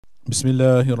بسم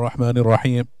الله الرحمن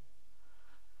الرحيم.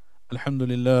 الحمد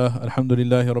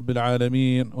لله رب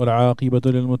العالمين، والعاقبة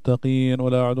للمتقين،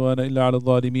 ولا عدوان إلا على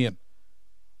الظالمين.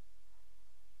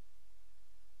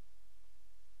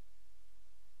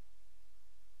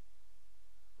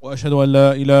 وأشهد أن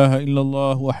لا إله إلا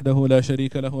الله وحده لا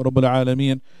شريك له رب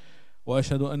العالمين،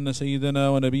 وأشهد أن سيدنا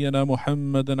ونبينا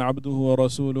محمدا عبده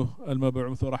ورسوله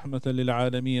المبعوث رحمة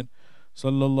للعالمين،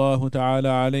 صلى الله تعالى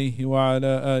عليه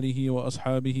وعلى آله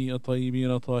وأصحابه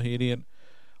الطيبين الطاهرين،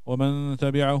 ومن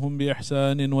تبعهم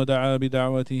بإحسان ودعا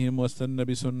بدعوتهم واستنى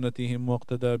بسنتهم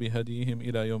واقتدى بهديهم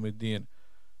إلى يوم الدين.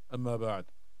 أما بعد.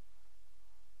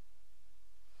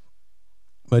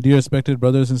 My dear respected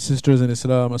brothers and sisters in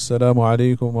Islam, Assalamu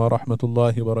alaikum wa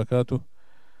rahmatullahi wa barakatuh.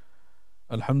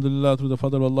 Alhamdulillah, through the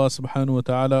fadl of Allah subhanahu wa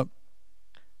ta'ala,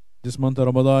 this month of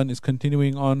Ramadan is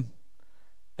continuing on,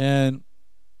 and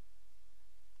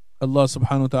Allah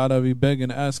subhanahu wa ta'ala, we beg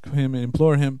and ask Him and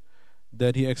implore Him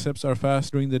that He accepts our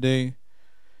fast during the day,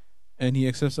 and He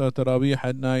accepts our taraweeh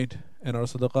at night, and our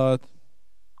sadaqat,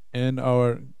 and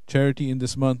our charity in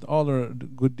this month, all our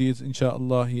good deeds,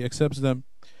 inshaAllah, He accepts them,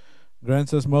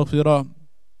 grants us maghfirah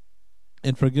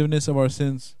and forgiveness of our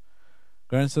sins,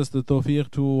 grants us the tawfiq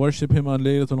to worship Him on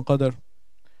Laylatul Qadr,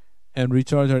 and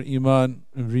recharge our iman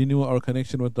and renew our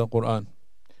connection with the Quran.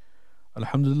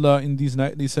 Alhamdulillah, in these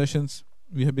nightly sessions,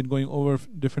 we have been going over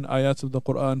different ayats of the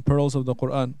Quran, pearls of the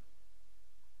Quran.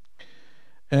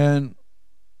 And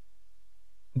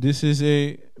this is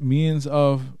a means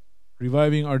of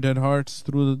reviving our dead hearts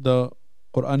through the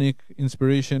Quranic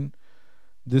inspiration.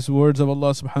 These words of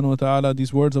Allah subhanahu wa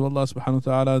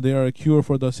ta'ala, they are a cure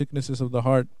for the sicknesses of the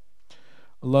heart.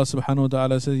 Allah subhanahu wa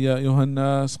ta'ala says, Ya ayyuhan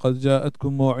nas, qad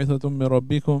ja'atkum maw'ithatun min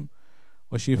rabbikum,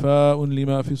 wa shifa'un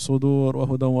lima fi sudur, wa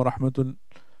hudan wa rahmatun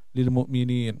lil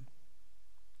mu'mineen.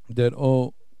 That,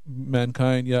 O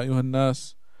mankind, Ya ayyuhan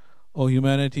nas, O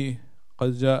humanity,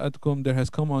 qad ja'atkum, there has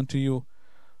come unto you.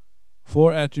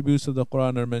 Four attributes of the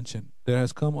Quran are mentioned. There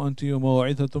has come unto you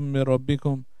maw'ithatun min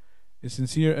rabbikum, a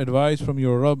sincere advice from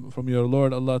your Rabb, from your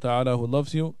Lord Allah Ta'ala, who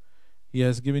loves you. He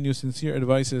has given you sincere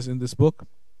advices in this book.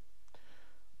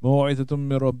 مَوْعِظَةٌ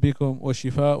مِّن رَبِّكُمْ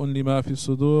وَشِفَاءٌ لِمَا فِي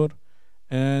الصُّدُورِ,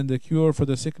 and the cure for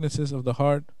the sicknesses of the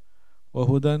heart.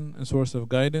 وَهُدًى, and source of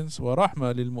guidance.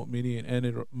 وَرَحْمَةٌ لِلْمُؤْمِنِينَ, and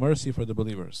a mercy for the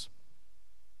believers.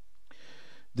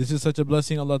 This is such a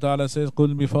blessing. Allah Ta'ala says,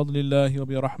 قُلْ بِفَضْلِ اللَّهِ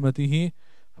وَبِرَحْمَتِهِ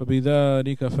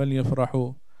فَبِذَلِكَ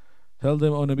فَلْيَفْرَحُوا. Tell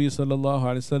them, O Nabi Sallallahu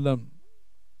Alaihi Wasallam,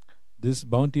 this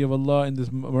bounty of Allah and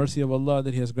this mercy of Allah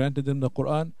that He has granted them, the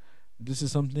Quran, this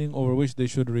is something over which they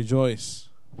should rejoice.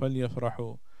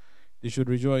 فَلْيَفْرَحُوا, they should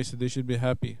rejoice, they should be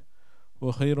happy.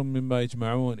 وَخَيْرٌ مِّمَّا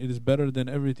يَجْمَعُونَ, it is better than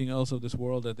everything else of this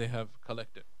world that they have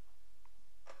collected.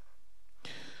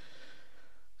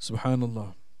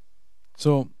 Subhanallah.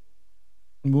 So,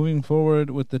 moving forward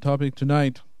with the topic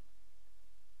tonight.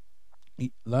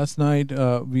 Last night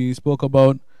we spoke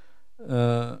about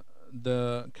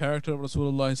the character of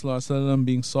Rasulullah ﷺ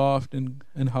being soft and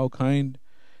how kind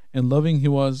and loving he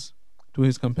was to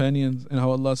his companions, and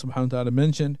how Allah subhanahu wa ta'ala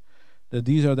mentioned that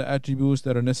these are the attributes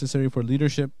that are necessary for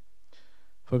leadership.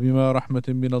 فَبِمَا رَحْمَةٍ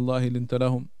مِّنَ اللَّهِ لِنْتَ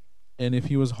لَهُمْ, and if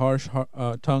he was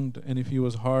harsh-tongued and if he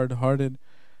was hard-hearted,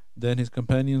 then his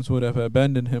companions would have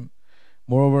abandoned him.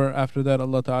 Moreover, after that,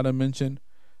 Allah Ta'ala mentioned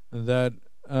that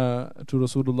to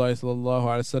Rasulullah sallallahu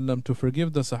alaihi wasallam to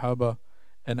forgive the Sahaba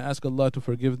and ask Allah to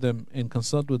forgive them and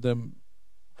consult with them.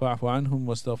 فَاعْفُ عَنْهُمْ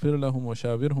وَاسْتَغْفِرْ لَهُمْ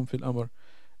وَشَاوِرْهُمْ فِي الْأَمْرِ,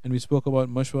 and we spoke about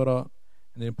mashwara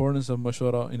and the importance of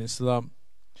mashwara in Islam.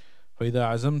 فَإِذَا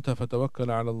عَزَمْتَ فَتَوَكَّلْ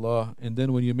عَلَى اللَّهِ, and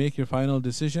then when you make your final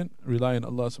decision, rely on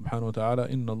Allah subhanahu wa ta'ala.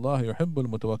 إِنَّ اللَّهَ يُحِبُّ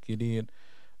الْمُتَوَكِّلِينَ,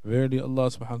 verily Allah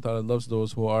subhanahu wa ta'ala loves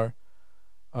those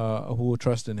who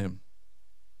trust in Him.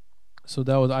 So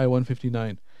that was ayah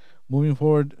 159. Moving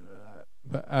forward,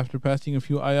 after passing a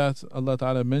few ayats, Allah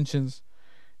Ta'ala mentions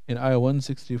in ayah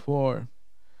 164,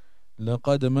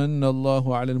 لَقَدْ مَنَّ اللَّهُ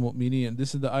عَلَى الْمُؤْمِنِينَ.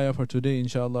 This is the ayah for today,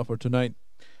 inshallah, for tonight.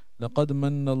 لَقَدْ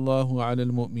مَنَّ اللَّهُ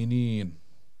عَلَى الْمُؤْمِنِينَ.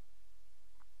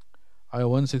 Ayah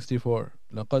 164.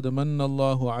 لَقَدْ مَنَّ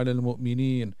اللَّهُ عَلَى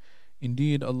الْمُؤْمِنِينَ.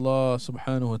 Indeed, Allah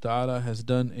subhanahu wa ta'ala has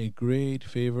done a great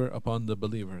favor upon the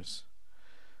believers.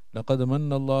 لَقَدْ مَنَّ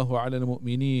اللَّهُ عَلَى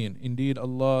الْمُؤْمِنِينَ. Indeed,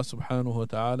 Allah subhanahu wa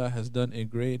ta'ala has done a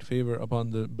great favor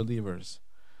upon the believers.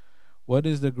 What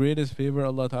is the greatest favor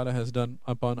Allah Ta'ala has done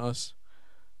upon us?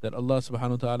 That Allah subhanahu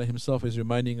wa ta'ala Himself is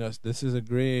reminding us, this is a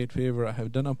great favor I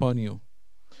have done upon you.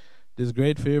 This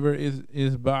great favor is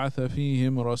بَعَثَ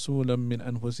فِيهِمْ رَسُولًا مِّنْ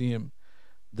أَنفُسِهِمْ,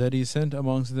 that He sent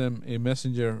amongst them a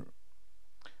messenger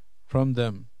from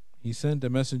them. He sent a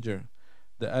messenger.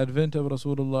 The advent of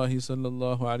Rasulullah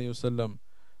sallallahu alayhi wasallam,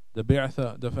 the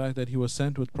bi'atha, the fact that he was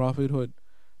sent with prophethood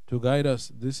to guide us.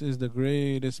 This is the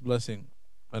greatest blessing.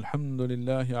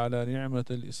 Alhamdulillah ala ni'mat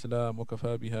al-Islam wa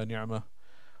kafa biha ni'mah.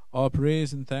 All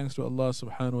praise and thanks to Allah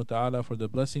subhanahu wa ta'ala for the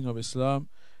blessing of Islam,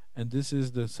 and this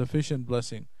is the sufficient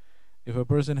blessing. If a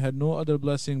person had no other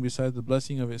blessing besides the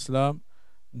blessing of Islam,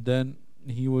 then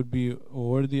he would be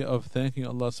worthy of thanking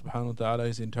Allah subhanahu wa ta'ala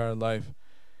his entire life,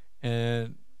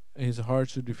 and his heart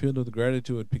should be filled with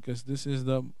gratitude, because this is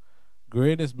the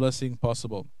greatest blessing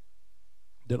possible,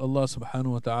 that Allah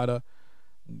subhanahu wa ta'ala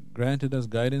granted us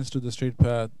guidance to the straight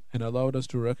path and allowed us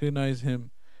to recognize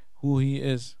Him, who He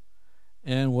is,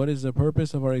 and what is the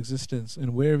purpose of our existence,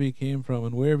 and where we came from,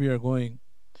 and where we are going,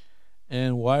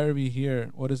 and why are we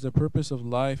here, what is the purpose of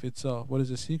life itself, what is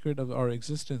the secret of our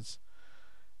existence,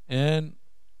 and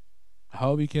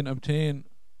how we can obtain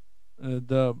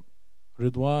the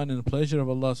ridwan and pleasure of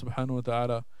Allah subhanahu wa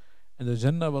ta'ala and the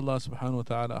Jannah of Allah subhanahu wa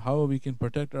ta'ala, how we can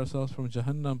protect ourselves from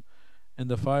Jahannam and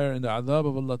the fire and the adhab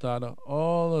of Allah ta'ala.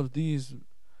 All of these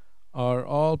are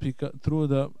all through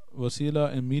the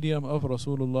wasila and medium of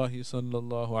Rasulullah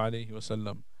sallallahu alayhi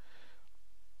wasallam.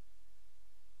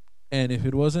 And if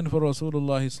it wasn't for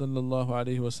Rasulullah sallallahu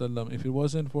alayhi wasallam, if it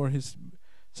wasn't for his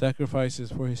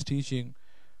sacrifices, for his teaching,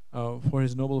 for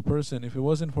his noble person, if it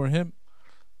wasn't for him,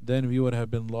 then we would have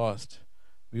been lost.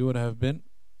 We would have been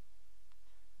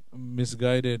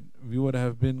misguided. We would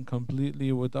have been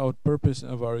completely without purpose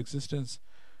of our existence.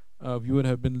 We would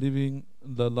have been living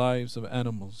the lives of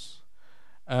animals.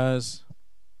 As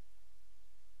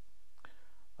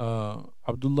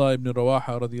Abdullah ibn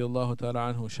Rawaha radiyallahu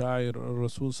ta'ala anhu, Sha'ir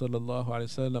Rasul sallallahu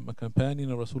alayhi wasallam, a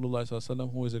companion of Rasulullah sallallahu alayhi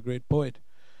wasallam, who is a great poet,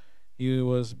 he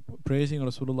was praising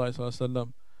Rasulullah sallallahu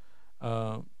alayhi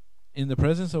wasallam. In the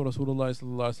presence of Rasulullah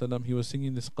sallallahu alaihi wasallam, he was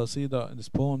singing this qasida, this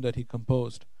poem that he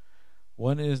composed.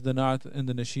 One is the Na'at and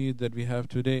the Nasheed that we have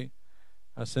today,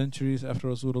 centuries after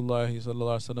Rasulullah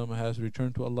sallallahu alaihi wasallam has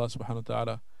returned to Allah subhanahu wa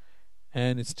ta'ala,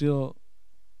 and it still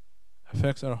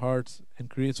affects our hearts and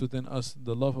creates within us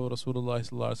the love of Rasulullah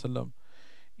sallallahu alaihi wasallam.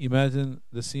 Imagine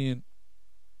the scene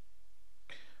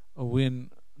when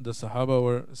the Sahaba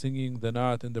were singing the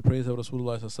Na'at and the praise of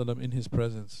Rasulullah sallallahu alaihi wasallam in his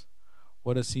presence.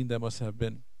 What a scene that must have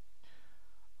been.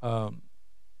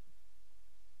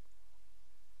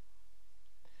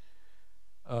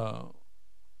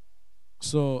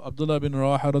 So Abdullah bin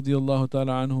Rawaha radiyallahu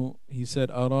ta'ala anhu, he said,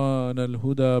 أرانا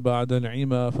الهدى بعد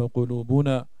العمى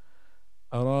فقلوبنا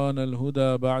أرانا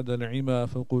الهدى بعد العمى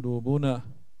فقلوبنا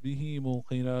به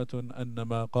موقنات أن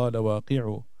ما قال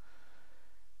واقع.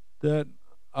 That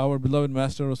our beloved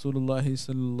Master Rasulullah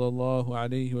sallallahu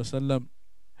alayhi wasallam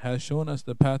has shown us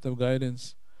the path of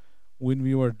guidance when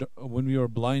we were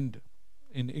blind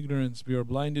in ignorance. We were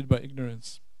blinded by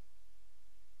ignorance.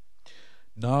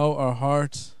 Now our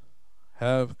hearts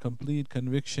have complete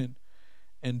conviction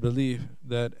and belief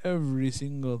that every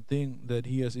single thing that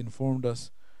He has informed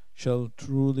us shall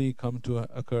truly come to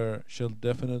occur, shall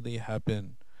definitely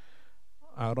happen.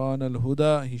 Aran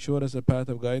al-Huda, He showed us a path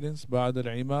of guidance. Ba'd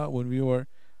al-Ima, when we were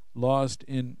lost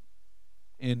in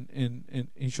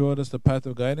He showed us the path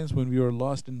of guidance when we were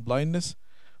lost in blindness.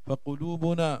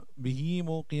 فَقُلُوبُنَا بِهِ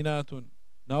مُوقِنَاتٌ.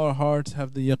 Now our hearts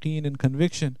have the yaqeen and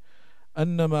conviction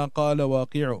أَنَّمَا قَالَ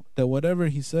وَاقِعُ, that whatever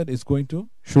He said is going to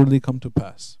surely come to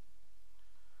pass.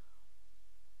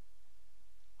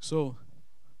 So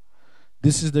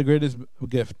this is the greatest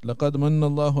gift. لَقَدْ مَنَّ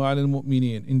اللَّهُ عَلَى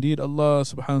الْمُؤْمِنِينَ. Indeed, Allah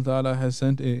subhanahu wa ta'ala has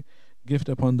sent a gift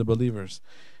upon the believers.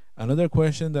 Another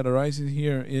question that arises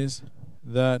here is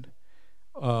that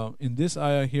in this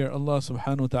ayah here, Allah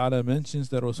subhanahu wa ta'ala mentions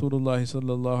that Rasulullah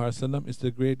sallallahu alaihi wasallam is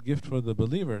the great gift for the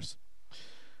believers.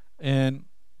 And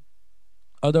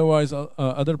otherwise,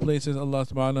 other places Allah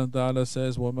subhanahu wa ta'ala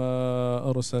says, وَمَا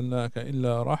أَرْسَلْنَاكَ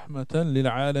إِلَّا رَحْمَةً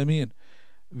لِلْعَالَمِينَ.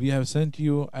 We have sent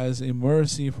you as a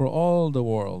mercy for all the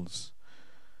worlds.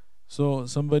 So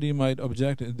somebody might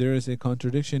object, there is a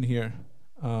contradiction here.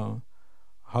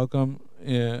 How come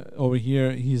over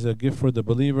here He's a gift for the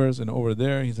believers and over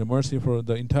there He's a mercy for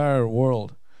the entire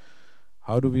world?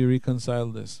 How do we reconcile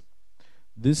this?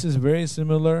 This is very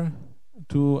similar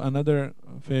to another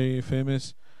very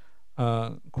famous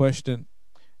question,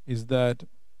 is that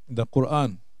the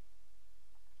Quran,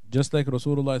 just like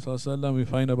Rasulullah sallallahu alaihi wasallam, we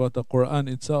find about the Quran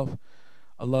itself.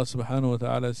 Allah subhanahu wa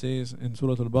ta'ala says in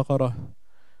Surah Al-Baqarah,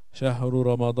 شهر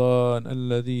رمضان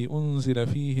الذي أنزل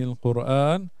فيه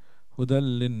القرآن هدى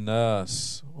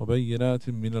للناس وبينات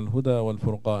من الهدى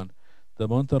والفرقان. The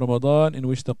month of Ramadan in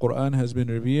which the Quran has been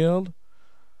revealed,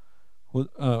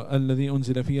 الذي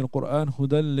أنزل فيه القرآن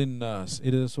هدى للناس.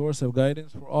 It is a source of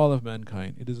guidance for all of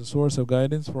mankind. It is a source of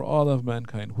guidance for all of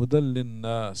mankind. هدى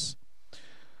للناس.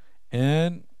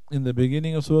 And in the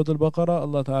beginning of Surah Al-Baqarah,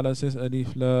 Allah Ta'ala says,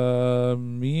 Alif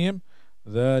Lam Mim,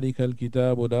 ذَلِكَ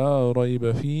الْكِتَابُ لَا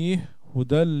رَيْبَ فِيهِ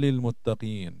هُدًى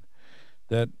لِلْمُتَّقِينَ.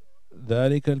 That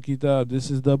ذَلِكَ الْكِتَاب,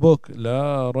 this is the book,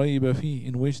 لَا رَيْبَ فِيهِ,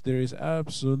 in which there is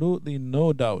absolutely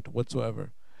no doubt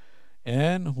whatsoever.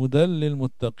 And هُدًى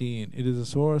لِلْمُتَّقِينَ, it is a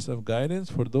source of guidance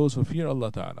for those who fear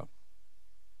Allah Ta'ala.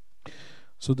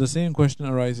 So the same question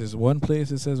arises. One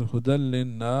place it says هُدًى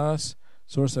لِلنَّاسِ,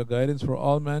 source of guidance for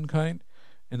all mankind.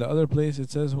 In the other place it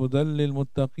says هُدًى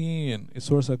لِلْمُتَّقِينَ, a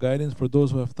source of guidance for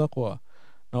those who have taqwa.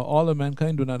 Now all of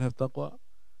mankind do not have taqwa.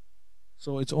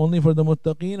 So it's only for the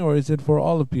muttaqeen, or is it for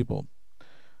all of people?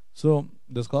 So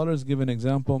the scholars give an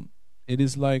example. It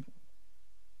is like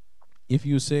if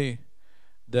you say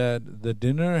that the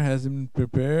dinner has been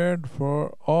prepared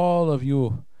for all of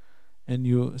you, and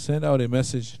you send out a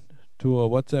message to a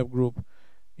WhatsApp group.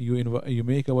 You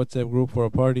make a WhatsApp group for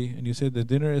a party, and you say the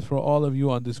dinner is for all of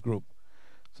you on this group.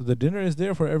 So the dinner is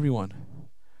there for everyone.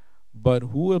 But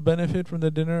who will benefit from the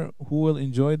dinner? Who will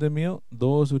enjoy the meal?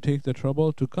 Those who take the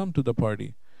trouble to come to the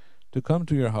party, to come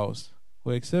to your house,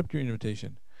 who accept your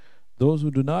invitation. Those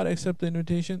who do not accept the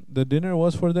invitation, the dinner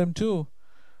was for them too,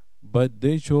 but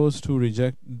they chose to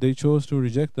reject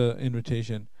the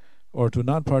invitation, or to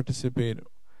not participate,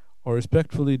 or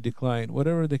respectfully decline.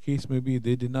 Whatever the case may be,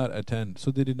 they did not attend,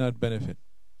 so they did not benefit.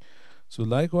 So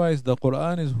likewise, the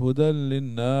Quran is hudal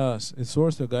linnas, a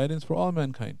source of guidance for all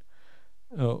mankind.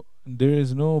 There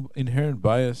is no inherent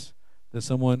bias that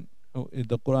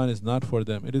the Quran is not for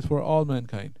them. It is for all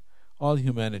mankind, all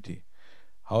humanity.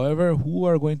 However, who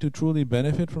are going to truly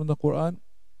benefit from the Quran?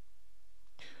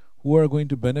 Who are going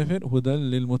to benefit? Hudal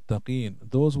lil muttaqeen,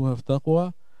 those who have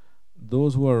taqwa,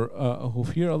 those who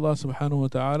fear Allah subhanahu wa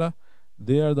ta'ala.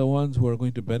 They are the ones who are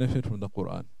going to benefit from the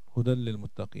Quran. Hudal lil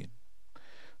muttaqeen.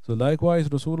 So likewise,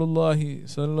 Rasulullah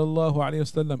sallallahu alayhi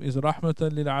wasallam is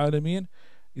rahmatan lil alameen,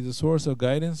 is a source of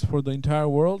guidance for the entire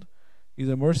world, is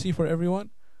a mercy for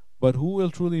everyone. But who will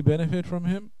truly benefit from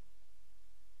him?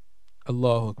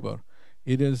 Allahu Akbar.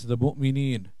 It is the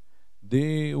mu'mineen.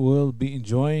 They will be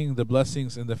enjoying the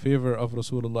blessings and the favor of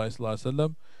Rasulullah sallallahu alaihi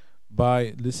wasallam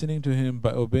by listening to him,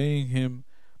 by obeying him,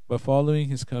 by following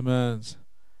his commands.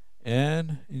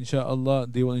 And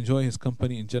insha'Allah, they will enjoy his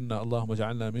company in Jannah. Allahumma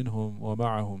ja'alna minhum wa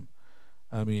ma'ahum.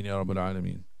 Ameen ya Rabbal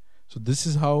Alameen. So this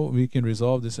is how we can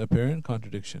resolve this apparent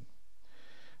contradiction.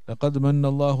 لَقَدْ مَنَّ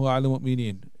اللَّهُ عَلَى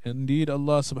الْمُؤْمِنِينَ. Indeed,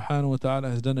 Allah subhanahu wa ta'ala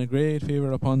has done a great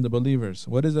favor upon the believers.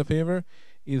 What is the favor?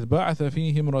 إِذْ بَعْثَ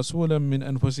فِيهِمْ رَسُولًا مِّنْ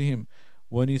أَنفُسِهِمْ,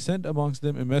 when he sent amongst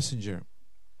them a messenger.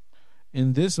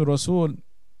 And this Rasul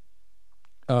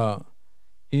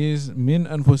is min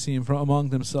anfusihim, from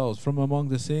among themselves, from among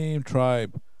the same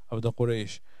tribe of the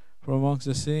Quraysh, from amongst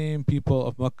the same people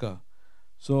of Makkah.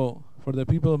 So for the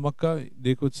people of Makkah,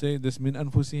 they could say this min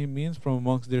anfusihim means from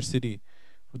amongst their city.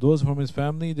 For those from his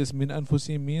family, this min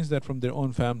anfusihim means that from their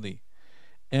own family.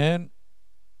 And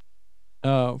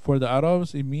for the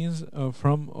Arabs, it means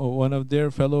from one of their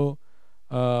fellow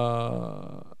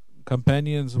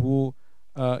companions who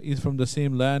is from the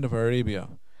same land of Arabia.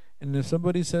 And if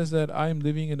somebody says that I'm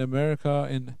living in America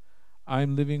and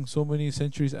I'm living so many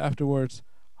centuries afterwards,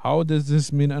 how does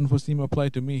this min anfusim apply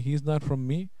to me? He's not from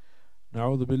me.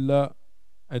 Na'udhu billah.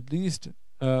 At least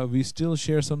we still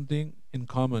share something in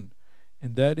common,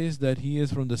 and that is that he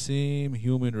is from the same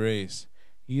human race.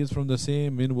 He is from the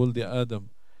same min wuldi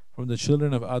Adam, from the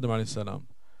children of Adam alayhi salam.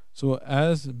 So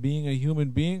as being a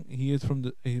human being, he is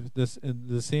from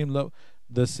the same love,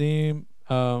 the same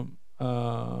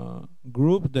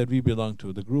group that we belong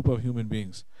to, the group of human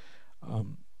beings.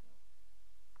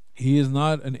 He is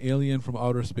not an alien from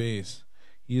outer space.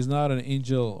 He is not an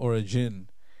angel or a jinn.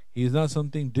 He is not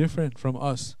something different from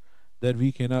us that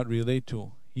we cannot relate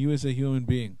to. He was a human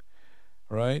being,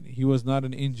 right? He was not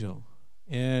an angel.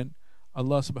 And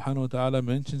Allah subhanahu wa ta'ala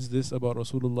mentions this about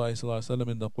Rasulullah sallallahu alaihi wasallam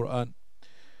in the Quran.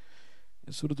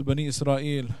 In Surah Bani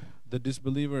Israel, the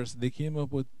disbelievers, they came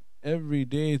up with every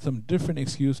day some different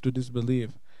excuse to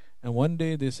disbelieve. And one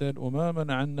day they said, وَمَا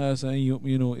مَنَعَ النَّاسَ أَن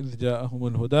يُؤْمِنُوا إِذْ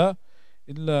جَاءَهُمُ الْهُدَى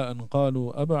إِلَّا أَنْ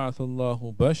قَالُوا أَبَعَثَ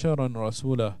اللَّهُ بَشَرًا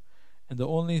رَسُولًا. And the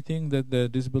only thing that the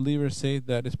disbelievers say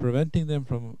that is preventing them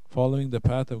from following the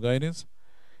path of guidance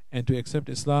and to accept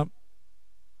Islam,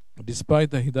 despite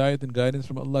the hidayat and guidance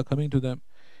from Allah coming to them,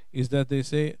 is that they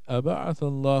say, أَبَعَثَ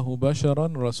اللَّهُ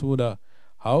بَشَرًا رَسُولًا.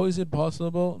 How is it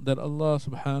possible that Allah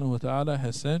subhanahu wa ta'ala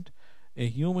has sent a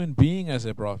human being as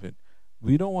a prophet?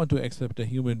 We don't want to accept a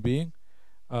human being.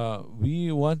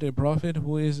 We want a prophet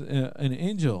who is an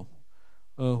angel,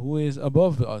 who is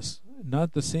above us,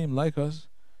 not the same like us.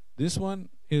 This one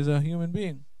is a human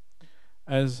being.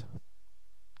 As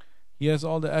He has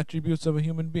all the attributes of a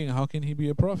human being. How can he be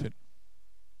a prophet?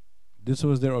 This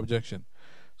was their objection.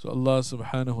 So Allah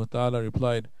subhanahu wa ta'ala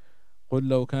replied, قُلْ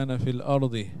لَوْ كَانَ فِي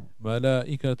الْأَرْضِ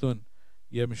مَلَائِكَةٌ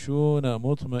يَمْشُونَ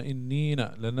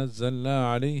مُطْمَئِنِّينَ لَنَزَّلْنَا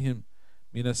عَلَيْهِمْ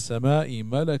مِنَ السَّمَاءِ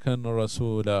مَلَكًا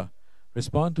رَسُولًا.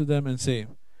 Respond to them and say,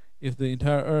 if the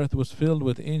entire earth was filled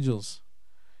with angels,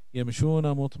 يَمْشُونَ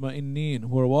مُطْمَئِنِّينَ,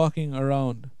 who are walking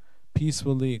around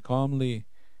peacefully, calmly,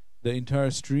 the entire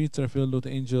streets are filled with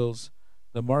angels,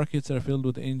 the markets are filled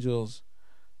with angels,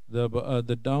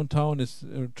 the downtown is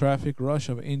traffic rush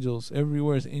of angels,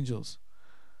 everywhere is angels,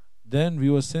 then we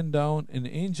will send down an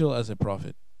angel as a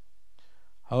prophet.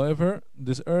 However,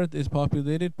 this earth is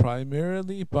populated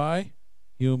primarily by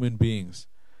human beings.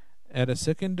 At a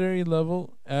secondary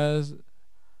level, as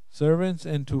servants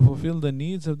and to fulfill the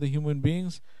needs of the human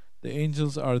beings, the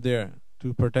angels are there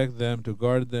to protect them, to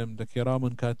guard them, the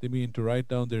kiramun katibin, to write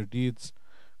down their deeds,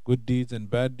 good deeds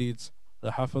and bad deeds.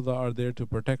 The hafaza are there to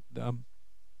protect them.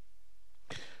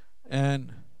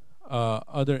 And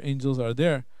other angels are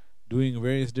there doing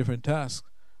various different tasks,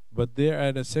 but they're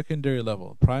at a secondary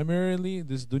level. Primarily,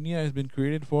 this dunya has been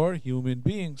created for human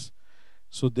beings.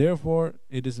 So therefore,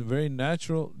 it is very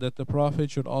natural that the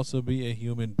Prophet should also be a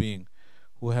human being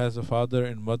who has a father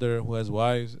and mother, who has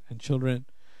wives and children.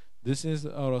 This is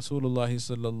Rasulullah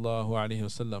sallallahu alaihi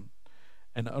wasallam.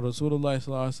 And Rasulullah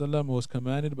sallallahu alaihi wasallam was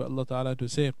commanded by Allah Ta'ala to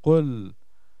say, قُلْ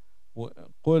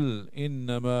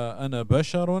إِنَّمَا أَنَا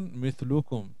بَشَرٌ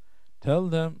مِثْلُكُمْ. Tell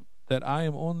them that I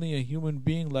am only a human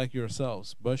being like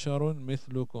yourselves. Basharun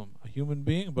mithlukum. A human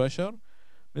being, bashar,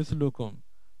 mithlukum.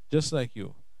 Just like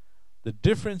you. The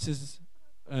difference is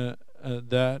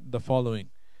that the following,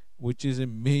 which is a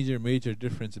major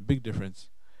difference, a big difference.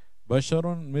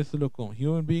 Basharun mithlukum.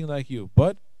 Human being like you.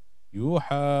 But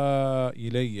yuha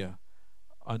ilayya.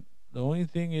 The only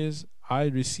thing is, I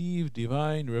receive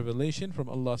divine revelation from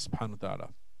Allah subhanahu wa ta'ala.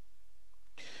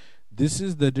 This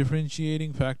is the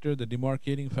differentiating factor, the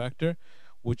demarcating factor,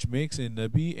 which makes a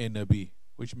Nabi,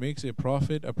 which makes a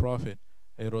prophet,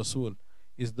 a Rasul,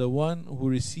 is the one who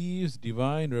receives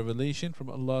divine revelation from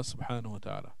Allah subhanahu wa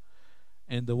ta'ala.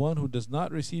 And the one who does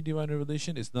not receive divine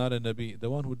revelation is not a Nabi. The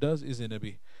one who does is a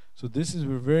Nabi. So this is a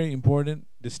very important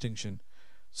distinction.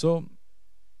 So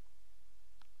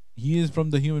he is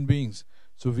from the human beings.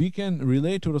 So we can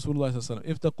relate to Rasulullah sallallahu alaihi wasallam.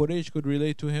 If the Quraysh could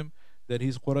relate to him that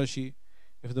he's Qurashi,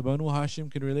 if the Banu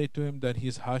Hashim can relate to him that he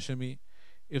is Hashimi,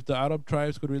 if the Arab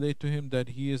tribes could relate to him that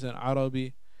he is an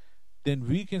Arabi, then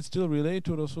we can still relate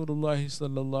to Rasulullah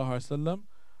sallallahu alaihi wasallam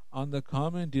on the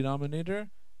common denominator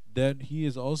that he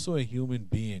is also a human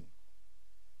being,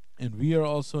 and we are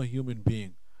also a human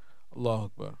being. Allahu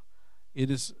Akbar. It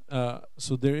is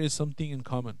so there is something in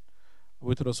common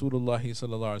with Rasulullah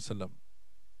sallallahu alaihi wasallam.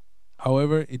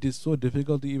 However, it is so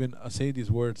difficult to even say these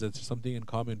words that there's something in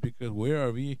common, because where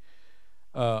are we?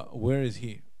 Where is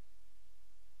he?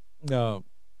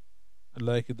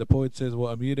 Like the poet says,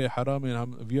 "Wa amir haram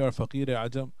and we are faqir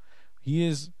ajam." He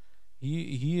is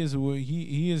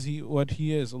what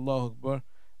he is. Allahu Akbar,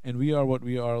 and we are what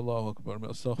we are. Allahu Akbar.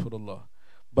 Astaghfirullah.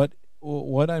 But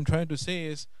what I'm trying to say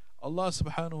is, Allah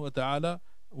subhanahu wa ta'ala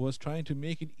was trying to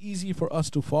make it easy for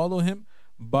us to follow him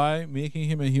by making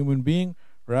him a human being,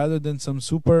 rather than some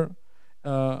super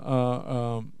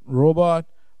robot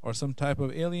or some type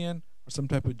of alien or some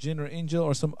type of jinn or angel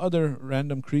or some other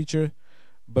random creature.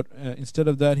 But instead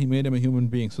of that, he made him a human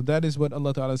being. So that is what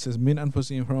Allah Ta'ala says, min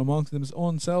anfusihim, from amongst them's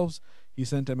own selves he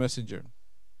sent a messenger.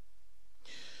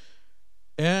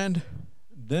 And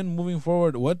then moving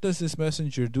forward, what does this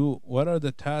messenger do? What are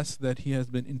the tasks that he has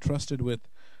been entrusted with?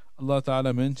 Allah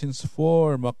Ta'ala mentions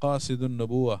 4 maqasidun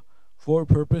nabuwah, 4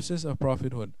 purposes of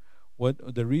prophethood.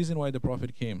 What the reason why the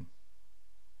prophet came?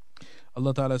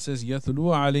 Allah Ta'ala says, يَتْلُو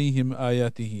عَلَيْهِمْ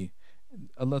آيَاتِهِ.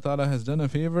 Allah Ta'ala has done a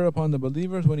favor upon the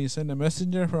believers when he sent a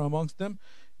messenger from amongst them.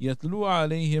 يَتْلُو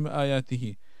عَلَيْهِمْ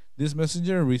آيَاتِهِ. This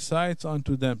messenger recites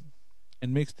unto them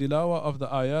and makes tilawah of the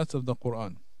ayats of the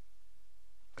Quran.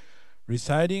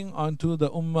 Reciting unto the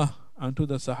ummah, unto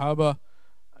the sahaba,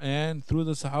 and through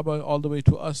the sahaba all the way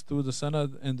to us, through the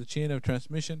sanad and the chain of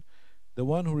transmission. The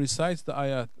one who recites the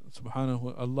ayat,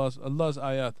 subhanahu, Allah's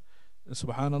ayat,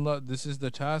 subhanallah, this is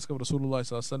the task of Rasulullah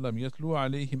sallallahu alaihi wasallam, yatlu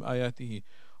alayhim ayatihi,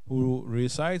 who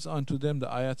recites unto them the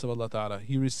ayats of Allah Ta'ala.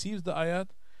 He receives the ayat,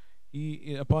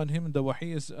 upon him the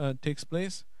wahi takes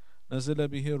place. Nazala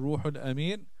bihi ruhul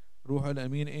amin, ruhul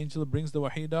amin angel brings the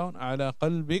wahi down, ala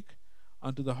qalbik,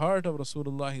 onto the heart of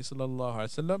Rasulullah sallallahu alaihi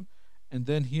wasallam, and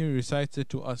then he recites it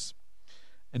to us.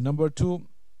 And number 2,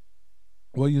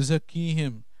 wa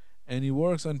yuzakkihim, and he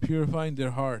works on purifying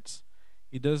their hearts.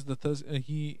 He does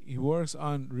he works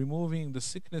on removing the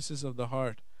sicknesses of the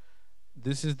heart,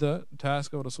 This is the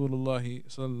task of Rasulullah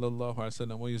sallallahu alaihi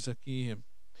wasallam. وَيُزَكِّيهِمْ.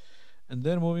 And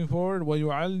then moving forward,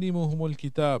 وَيُعَلِّمُهُمُ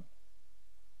الْكِتَابِ.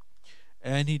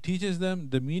 And he teaches them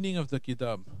the meaning of the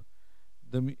kitab,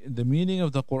 the meaning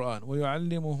of the Quran.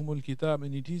 وَيُعَلِّمُهُمُ الْكِتَابِ.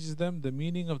 And he teaches them the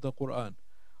meaning of the Quran.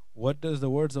 What does the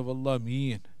words of Allah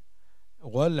mean?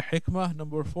 وَالْحِكْمَةِ,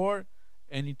 number 4.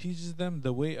 And he teaches them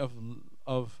the way of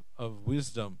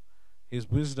wisdom, his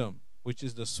wisdom, which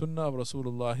is the sunnah of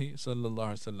Rasulullah sallallahu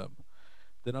alaihi wasallam.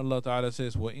 Then Allah Ta'ala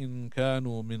says, وَإِن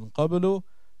كَانُوا مِن قَبْلُ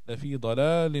لَفِي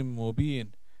ضَلَالٍ مُبِينٍ.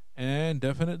 And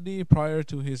definitely prior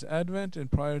to his advent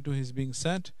and prior to his being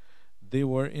sent, they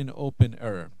were in open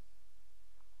error.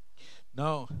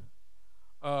 Now,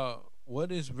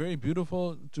 what is very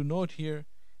beautiful to note here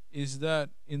is that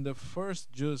in the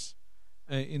first juz,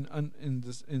 in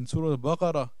Surah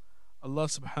Al-Baqarah, Allah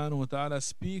subhanahu wa ta'ala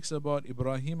speaks about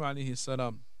Ibrahim alayhi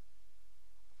salam,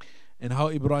 and how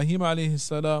Ibrahim alayhi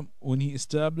salam, when he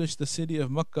established the city of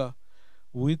Mecca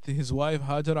with his wife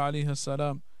Hajar alayhi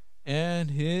salam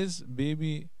and his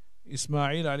baby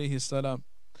Ismail alayhi salam,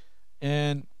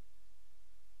 and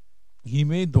he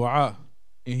made dua,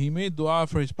 and he made dua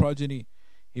for his progeny,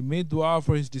 he made dua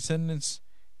for his descendants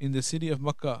in the city of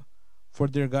Mecca, for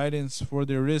their guidance, for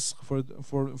their rizq,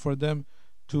 for them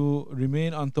to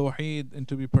remain on Tawheed and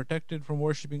to be protected from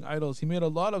worshipping idols. He made a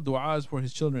lot of du'as for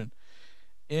his children.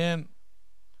 And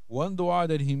one dua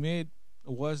that he made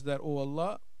was that, O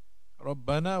Allah,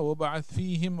 Rabbana wab'ath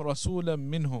fihim rasulam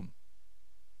minhum.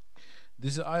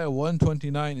 This is ayah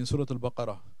 129 in Surah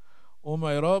Al-Baqarah. O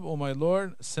my Rabb, O my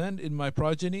Lord, send in my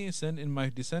progeny, send in my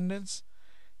descendants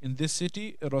in this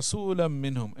city, rasulam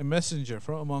minhum, a messenger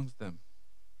from amongst them.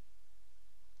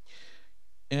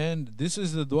 And this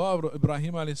is the dua of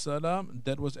Ibrahim alayhi salam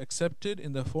that was accepted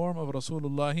in the form of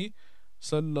Rasulullah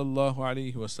sallallahu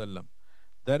alayhi wasallam.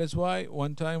 That is why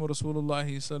one time Rasulullah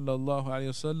sallallahu alayhi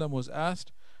wasallam was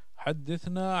asked,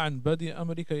 Haddithna an badi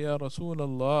amrika ya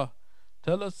Rasulallah.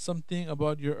 Tell us something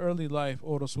about your early life,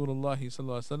 O Rasulullah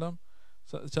sallallahu alayhi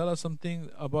wasallam. Tell us something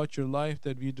about your life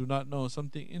that we do not know,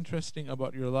 something interesting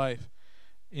about your life,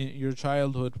 in your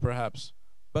childhood perhaps.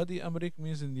 Badi amrik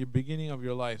means in the beginning of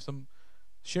your life.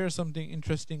 Share something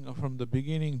interesting from the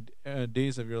beginning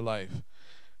days of your life.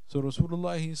 So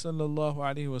Rasulullah sallallahu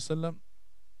alaihi wasallam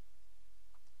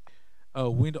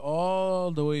went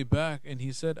all the way back, and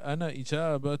he said, Ana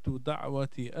ijabatu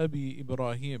da'wati abi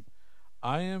Ibrahim.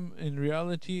 I am in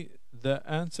reality the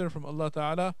answer from Allah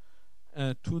Ta'ala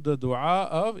to the dua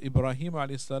of Ibrahim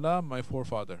alayhi salam, my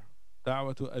forefather.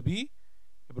 Da'watu abi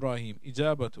Ibrahim.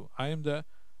 Ijabatu. I am the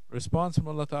response from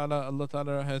Allah Ta'ala. Allah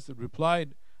Ta'ala has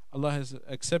replied. Allah has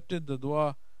accepted the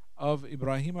dua of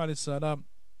Ibrahim alayhi salam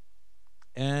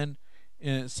and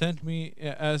sent me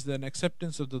as an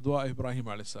acceptance of the dua of Ibrahim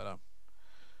alayhi salam.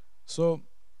 So,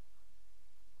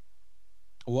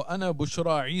 وَأَنَا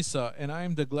بُشْرَى Isa, and I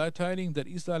am the glad tidings that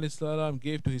Isa alayhi salam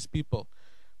gave to his people,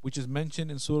 which is mentioned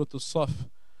in Surah Al-Saf.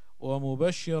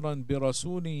 وَمُبَشِّرًا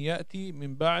بِرَسُولٍ يَأْتِي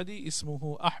مِن بَعْدِ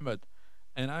اسْمُهُ أَحْمَدٍ.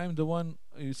 And I am the one,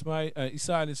 Isa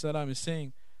alayhi salam is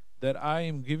saying, that I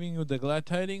am giving you the glad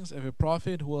tidings of a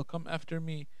prophet who will come after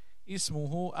me.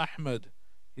 Ismuhu Ahmad.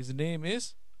 His name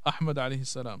is Ahmad alayhi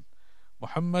salam.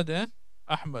 Muhammad and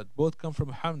Ahmad both come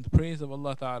from hamd, praise of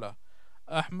Allah Ta'ala.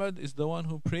 Ahmad is the one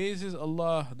who praises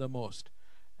Allah the most,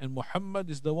 and Muhammad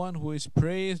is the one who is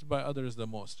praised by others the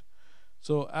most.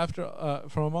 So after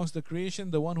from amongst the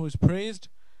creation, the one who is praised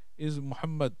is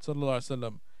Muhammad sallallahu alaihi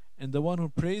wasallam, and the one who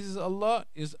praises Allah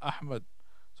is Ahmad.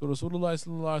 So Rasulullah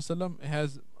sallallahu alaihi wasallam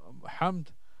has hamd,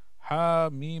 ha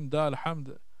mim dal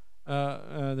hamd,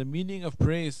 the meaning of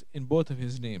praise in both of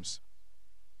his names.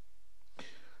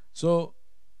 So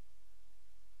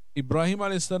Ibrahim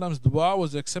alayhi salam's dua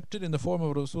was accepted in the form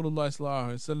of Rasulullah sallallahu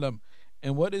alaihi wasallam.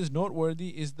 And what is noteworthy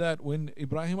is that when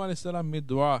Ibrahim alayhi salam made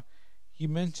dua, he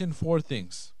mentioned 4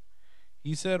 things.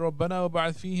 He said, Rabbana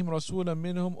wab'ath fihim rasulan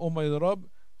minhum, O my Rabb,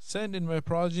 send in my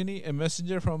progeny a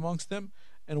messenger from amongst them.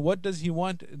 And what does he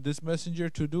want this messenger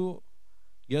to do?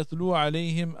 Yatlu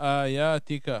alayhim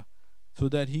ayatika, so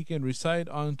that he can recite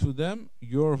unto them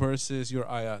your verses, your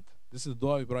ayat. This is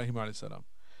dua of Ibrahim alayhi salam.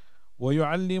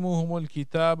 وَيُعَلِّمُهُمُ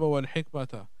الْكِتَابَ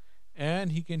وَالْحِكْمَةَ.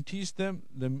 And he can teach them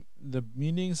the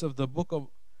meanings of the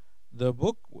book,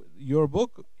 your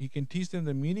book. He can teach them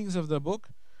the meanings of the book,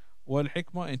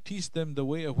 وَالْحِكْمَةَ, and teach them the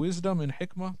way of wisdom and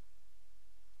hikmah.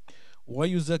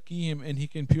 وَيُزَكِّيهِمْ, and he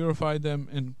can purify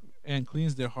them and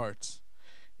cleanse their hearts.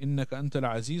 إِنَّكَ أَنْتَ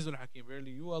الْعَزِيزُ الْحَكِيمُ.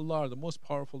 Verily you, Allah, are the most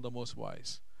powerful, the most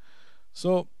wise.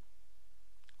 So,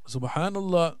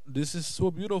 subhanallah, this is so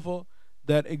beautiful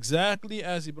that exactly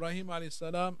as Ibrahim alayhi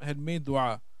salam had made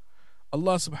dua,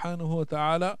 Allah subhanahu wa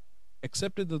ta'ala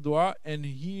accepted the dua, and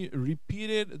he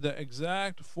repeated the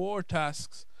exact 4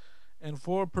 tasks and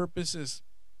 4 purposes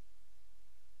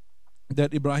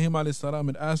that Ibrahim alayhi salam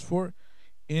had asked for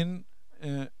in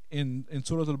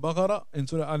Surah Al-Baqarah. In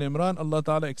Surah Al-Imran, Allah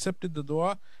Ta'ala accepted the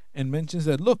dua and mentions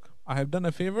that, look, I have done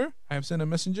a favor, I have sent a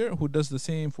messenger who does the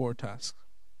same 4 tasks.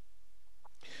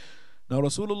 Now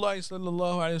Rasulullah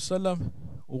sallallahu alayhi wasallam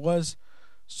was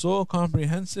so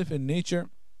comprehensive in nature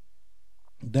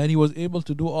that he was able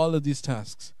to do all of these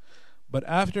tasks. But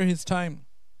after his time,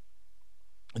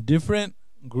 different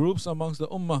groups amongst the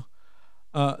ummah,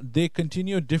 they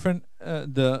continued different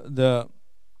the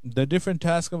different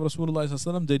tasks of Rasulullah sallallahu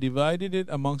alaihi wasallam. They divided it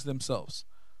amongst themselves.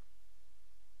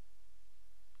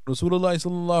 Rasulullah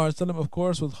sallallahu alaihi wasallam, of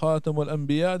course, was Khatam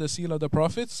al-Anbiya, the seal of the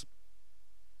prophets.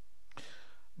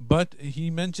 But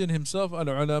he mentioned himself,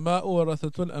 al-ulama'u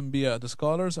warathatul anbiya, the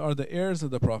scholars are the heirs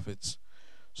of the prophets.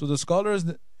 So the scholars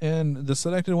and the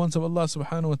selected ones of Allah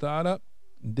subhanahu wa ta'ala,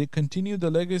 they continue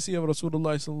the legacy of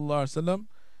Rasulullah sallallahu alaihi wasallam,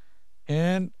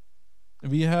 and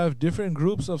we have different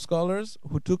groups of scholars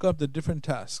who took up the different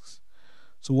tasks.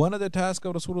 So one of the tasks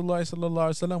of Rasulullah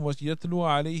sallallahu alaihi wasallam was yatlu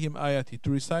alayhim ayati,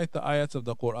 to recite the ayats of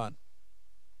the Quran.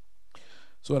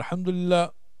 So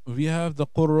alhamdulillah, we have the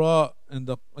Qurra and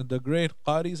the great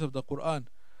Qaris of the Quran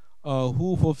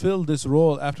who fulfilled this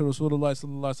role after Rasulullah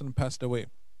sallallahu alaihi wasallam passed away.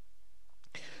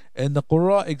 And the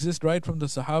Qurra exist right from the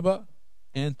Sahaba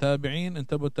and Tabi'een and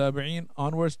Tabu Tabi'een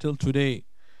onwards till today,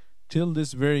 till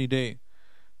this very day.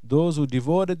 Those who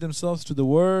devoted themselves to the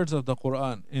words of the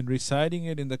Quran and reciting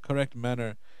it in the correct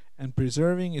manner and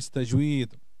preserving its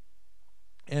tajweed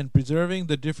and preserving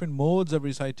the different modes of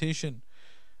recitation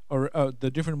or the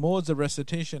different modes of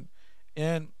recitation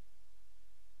and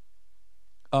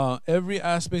every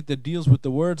aspect that deals with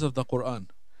the words of the Quran.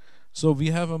 So we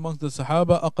have amongst the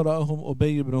Sahaba Aqra'ahum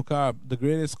Ubay ibn Ka'b, the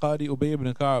greatest Qari Ubay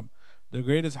ibn Ka'b, the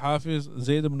greatest Hafiz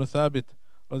Zayd ibn Thabit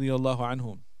radiyallahu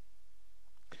anhum,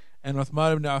 and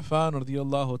Uthman ibn Affan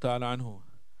radiyallahu ta'ala anhu.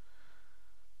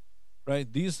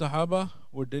 Right, these Sahaba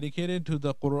were dedicated to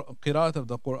the Qiraat of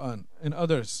the Quran. And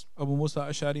others, Abu Musa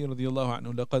Ash'ari radiyallahu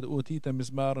anhu, لَقَدْ أُوتِيتَ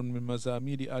مِزْمَارًا مِنْ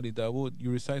مَزَامِيرِ آلِ دَاوُد, you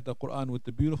recite the Quran with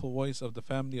the beautiful voice of the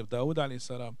family of Dawood alayhi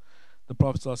salam, the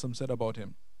Prophet said about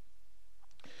him.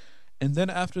 And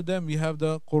then after them we have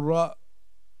the Qurra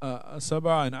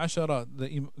Sab'a and Ashara,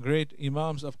 the great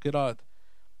Imams of Qiraat.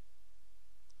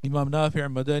 Imam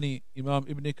Nafi' Madani, Imam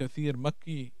Ibn Kathir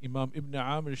Makki, Imam Ibn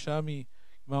Amir Shami,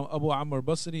 Imam Abu Amr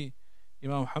Basri,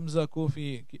 Imam Hamza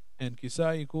Kufi, and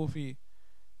Kisai Kufi,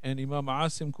 and Imam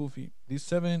Asim Kufi. These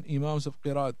 7 Imams of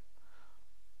Qiraat,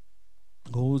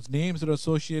 whose names are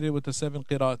associated with the 7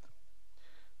 Qiraat.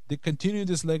 They continue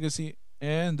this legacy,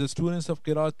 and the students of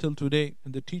Qiraat till today,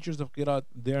 and the teachers of Qiraat,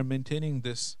 they are maintaining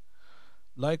this.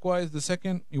 Likewise, the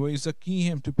second,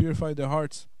 وَيُزَكِّيهِمْ, to purify their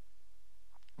hearts.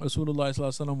 Rasulullah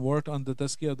ﷺ worked on the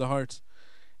tazkiyah of the hearts,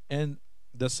 and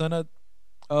the sanad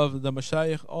of the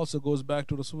mashayikh also goes back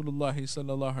to Rasulullah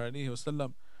sallallahu alaihi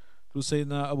wasallam, to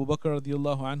Sayyidina Abu Bakr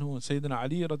radiyallahu anhu and Sayyidina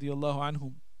Ali radiyallahu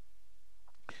anhum,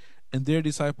 and their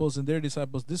disciples and their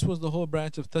disciples. This was the whole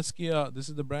branch of tazkiyah. This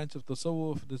is the branch of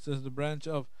tasawwuf. This is the branch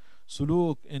of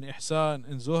suluk and ihsan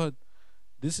and zuhd.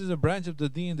 This is a branch of the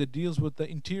deen that deals with the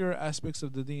interior aspects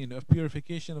of the deen, of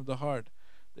purification of the heart,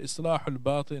 the islahul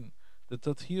batin, the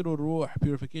tathhirul ruh,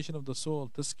 purification of the soul,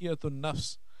 tazkiyatun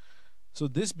nafs. So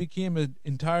this became an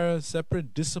entire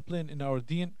separate discipline in our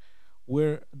deen,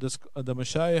 where the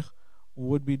mashayikh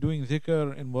would be doing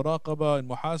dhikr and muraqabah and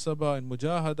muhasabah and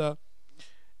mujahada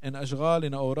and ashghal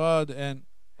and awrad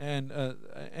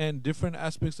and different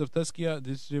aspects of tazkiyah.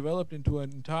 This developed into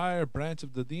an entire branch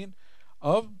of the deen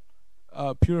of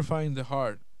purifying the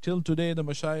heart. Till today the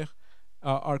mashayikh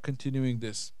are continuing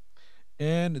this,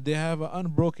 and they have an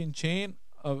unbroken chain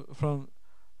from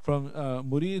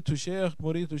murid to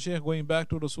sheikh, going back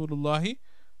to Rasulullah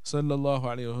sallallahu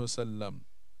alaihi wasallam.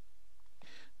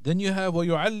 Then you have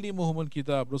وَيُعَلِّمُهُمُ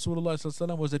الْكِتَابِ. Rasulullah sallallahu alaihi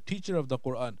wasallam was a teacher of the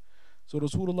Quran. So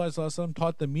Rasulullah sallallahu alaihi wasallam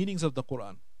taught the meanings of the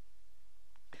Quran.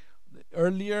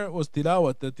 Earlier was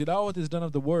tilawat. The tilawat is done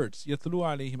of the words, يَتْلُو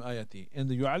عَلَيْهِمْ آيَاتِهِ, and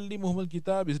the يُعَلِّمُهُمُ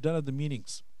الْكِتَابِ is done of the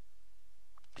meanings,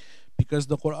 because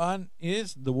the Quran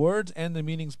is the words and the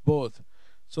meanings both.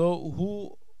 So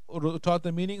who taught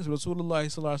the meanings? Rasulullah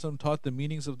sallallahu alaihi wasallam taught the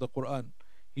meanings of the Quran.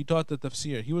 He taught the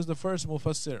tafsir. He was the first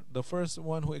mufassir, the first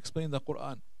one who explained the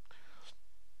Quran.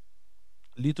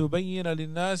 لِتُبَيِّنَ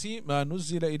لِلنَّاسِ مَا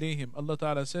نُزِّلَ إِلَيْهِمْ. Allah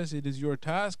Ta'ala says it is your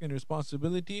task and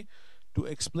responsibility to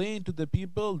explain to the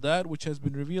people that which has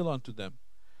been revealed unto them.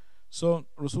 So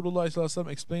Rasulullah sallallahu alaihi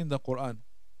wasallam explained the Quran.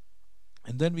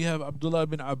 And then we have Abdullah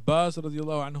bin Abbas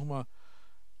radiyallahu anhuma,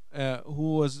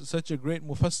 who was such a great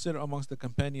mufassir amongst the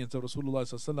companions of Rasulullah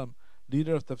sallallahu alaihi wasallam,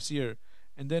 leader of tafsir,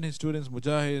 and then his students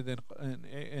Mujahid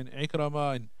and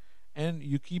Ikrama, and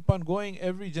you keep on going.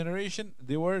 Every generation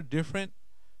there were different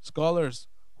scholars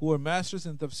who were masters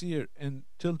in tafsir, and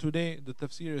till today the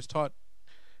tafsir is taught,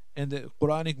 and the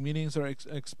Quranic meanings are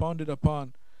expounded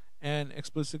upon, and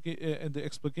the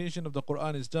explication of the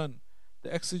Quran is done,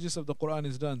 the exegesis of the Quran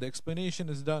is done, the explanation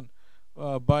is done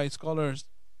by scholars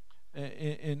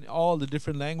in all the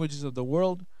different languages of the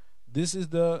world. This is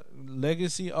the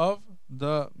legacy of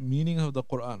the meaning of the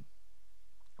Quran.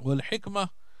 Well, hikmah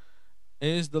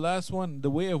is the last one, the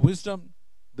way of wisdom,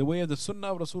 the way of the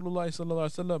sunnah of Rasulullah sallallahu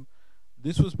alaihi wasallam.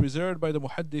 This was preserved by the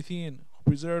muhaddithin, who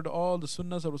preserved all the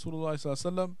sunnahs of Rasulullah sallallahu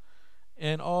alaihi wasallam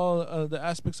and all the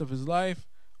aspects of his life,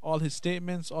 all his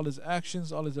statements, all his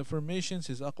actions, all his affirmations,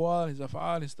 his aqwal, his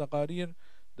af'al, his taqarir.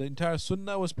 The entire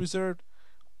sunnah was preserved,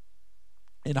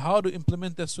 and how to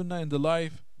implement that sunnah in the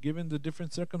life given the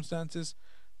different circumstances,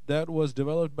 that was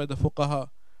developed by the fuqaha.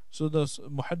 So the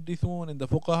muhaddithun and the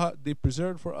fuqaha, they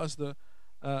preserved for us the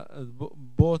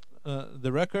both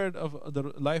the record of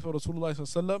the life of Rasulullah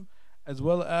sallallahu alaihi wasallam, as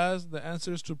well as the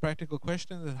answers to practical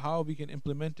questions and how we can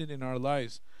implement it in our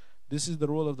lives. This is the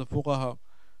role of the fuqaha.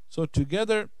 So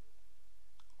together,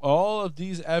 all of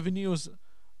these avenues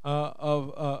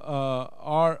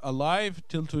are alive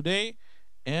till today,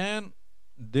 and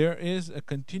there is a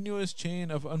continuous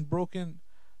chain of unbroken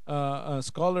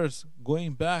scholars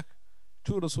going back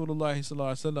to Rasulullah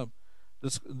sallallahu alaihi wasallam.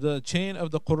 The chain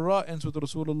of the Qurra ends with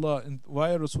Rasulullah, and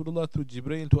via Rasulullah through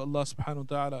Jibreel to Allah subhanahu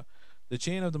wa ta'ala. The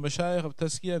chain of the Mashayikh of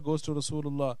Tazkiyah goes to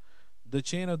Rasulullah. The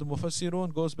chain of the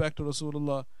Mufassirun goes back to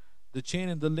Rasulullah. The chain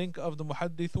and the link of the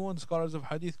Muhaddithun, scholars of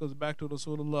Hadith, goes back to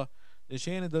Rasulullah. The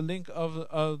chain and the link of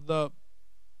the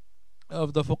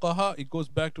Fuqaha, it goes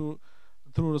back to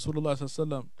through Rasulullah sallallahu alaihi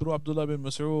wasallam, through Abdullah bin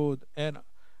Mas'ud and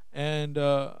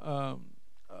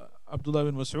Abdullah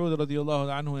bin Mas'ud radiyallahu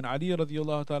anhu, and Ali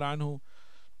radiyallahu ta'ala anhu,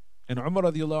 and Umar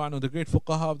radiyallahu anhu, the great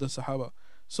fuqaha of the Sahaba.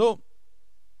 So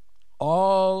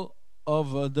all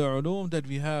of the ulum that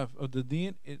we have of the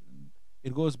deen,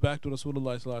 it goes back to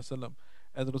Rasulullah sallallahu alaihi wasallam.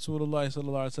 As Rasulullah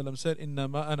sallallahu alaihi wasallam said,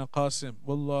 "Innama ana qasim,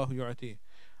 wallahu yu'ti."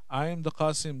 I am the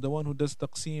qasim, the one who does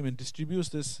taqsim and distributes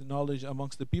this knowledge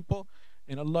amongst the people,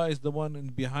 and Allah is the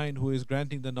one behind who is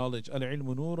granting the knowledge.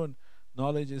 Al-ilmu nurun,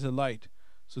 knowledge is a light.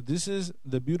 So this is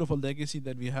the beautiful legacy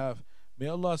that we have. May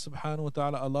Allah subhanahu wa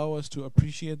ta'ala allow us to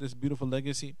appreciate this beautiful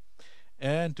legacy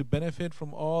and to benefit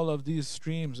from all of these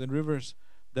streams and rivers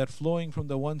that flowing from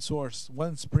the one source,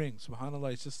 one spring.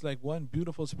 Subhanallah, it's just like one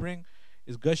beautiful spring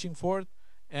is gushing forth,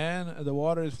 and the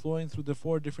water is flowing through the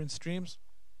 4 different streams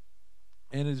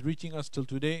and is reaching us till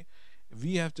today.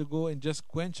 We have to go and just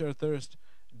quench our thirst,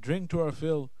 drink to our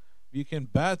fill. We can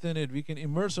bath in it, we can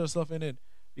immerse ourselves in it,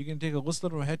 we can take a ghusl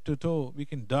from head to toe, we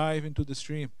can dive into the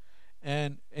stream,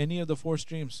 and any of the 4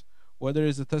 streams, whether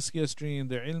it's the tazkiyah stream,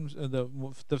 the ilm, the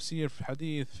tafsir,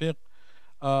 hadith, fiqh,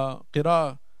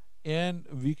 qira'ah, and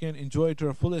we can enjoy to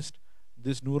our fullest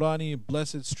this nurani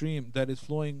blessed stream that is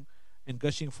flowing and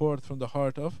gushing forth from the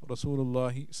heart of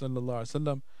Rasulullah sallallahu alaihi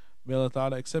wasallam. May Allah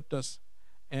Ta'ala accept us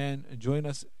and join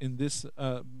us in this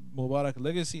Mubarak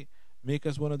legacy. Make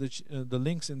us one of the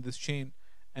links in this chain,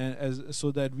 and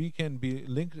so that we can be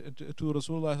linked to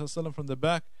Rasulullah sallallahu alaihi wasallam from the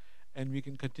back, and we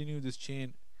can continue this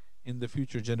chain in the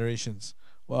future generations.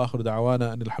 Wa akhiru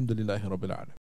da'wana and alhamdulillahi rabbil alamin.